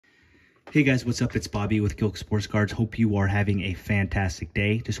Hey guys, what's up? It's Bobby with Gilk Sports Cards. Hope you are having a fantastic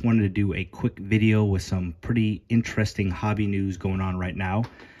day. Just wanted to do a quick video with some pretty interesting hobby news going on right now.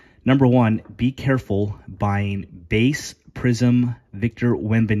 Number one, be careful buying base Prism Victor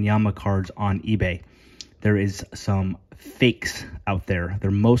Wembanyama cards on eBay. There is some fakes out there.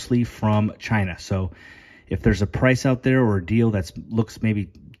 They're mostly from China. So if there's a price out there or a deal that looks maybe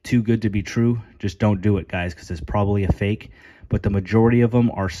too good to be true, just don't do it, guys, because it's probably a fake. But the majority of them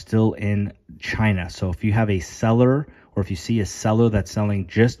are still in China. So if you have a seller or if you see a seller that's selling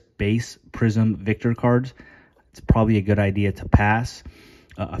just base Prism Victor cards, it's probably a good idea to pass.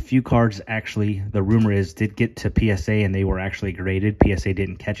 A few cards actually, the rumor is, did get to PSA and they were actually graded. PSA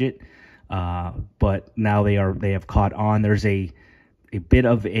didn't catch it, but now they have caught on. There's a bit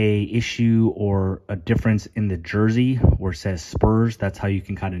of a issue or a difference in the jersey where it says Spurs. That's how you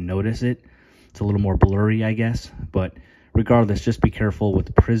can kind of notice it. It's a little more blurry, I guess, but regardless, just be careful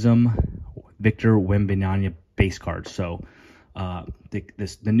with Prism Victor Wembanyama base cards. So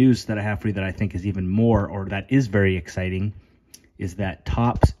the news that I have for you that I think is even more, or that is very exciting, is that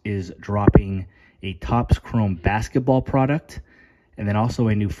Topps is dropping a Topps Chrome basketball product and then also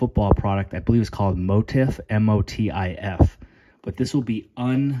a new football product. I believe it's called Motif, M-O-T-I-F. But this will be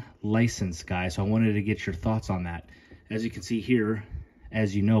unlicensed, guys. So I wanted to get your thoughts on that. As you can see here,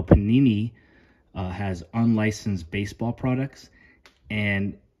 as you know, Panini has unlicensed baseball products,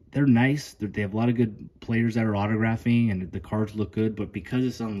 and they're nice. They have a lot of good players that are autographing, and the cards look good, but because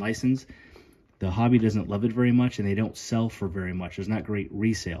it's unlicensed, the hobby doesn't love it very much, and they don't sell for very much. There's not great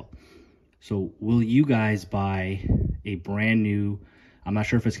resale. So will you guys buy a brand new, I'm not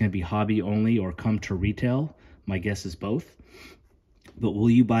sure if it's going to be hobby only or come to retail. My guess is both. But will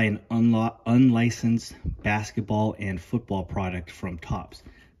you buy an unlicensed basketball and football product from Topps?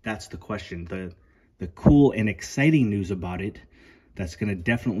 That's the question. The cool and exciting news about it that's going to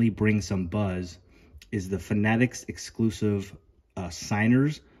definitely bring some buzz is the Fanatics exclusive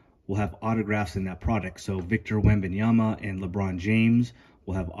signers will have autographs in that product. So Victor Wembanyama and LeBron James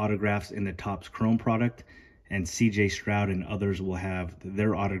will have autographs in the Topps Chrome product, and CJ Stroud and others will have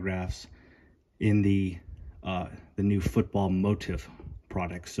their autographs in the new football Motif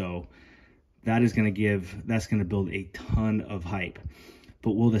product. So that is going to build a ton of hype.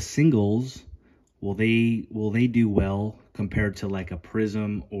 But will the singles, will they do well compared to like a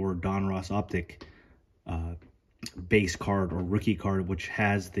Prism or Donruss Optic base card or rookie card, which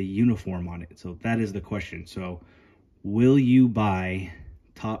has the uniform on it? So that is the question. So will you buy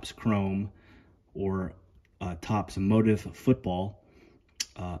Topps Chrome or Topps Motif football,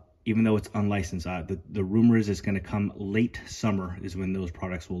 even though it's unlicensed? The rumor is it's going to come late summer is when those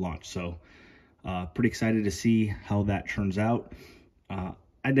products will launch. So pretty excited to see how that turns out.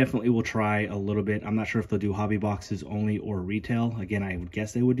 I definitely will try a little bit. I'm not sure if they'll do hobby boxes only or retail. Again, I would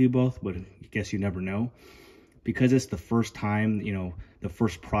guess they would do both, but I guess you never know. Because it's the first time, the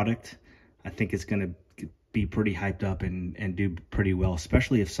first product, I think it's going to be pretty hyped up and do pretty well,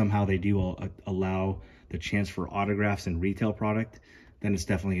 especially if somehow they do allow the chance for autographs and retail product. Then it's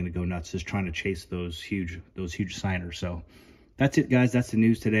definitely going to go nuts, just trying to chase those huge signers. So that's it, guys. That's the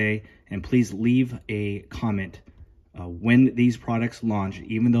news today. And please leave a comment. When these products launch,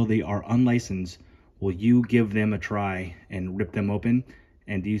 even though they are unlicensed, will you give them a try and rip them open?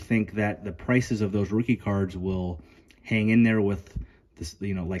 And do you think that the prices of those rookie cards will hang in there with this,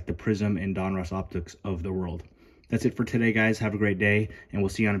 like the Prism and Donruss Optics of the world? That's it for today, guys. Have a great day, and we'll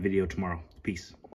see you on a video tomorrow. Peace.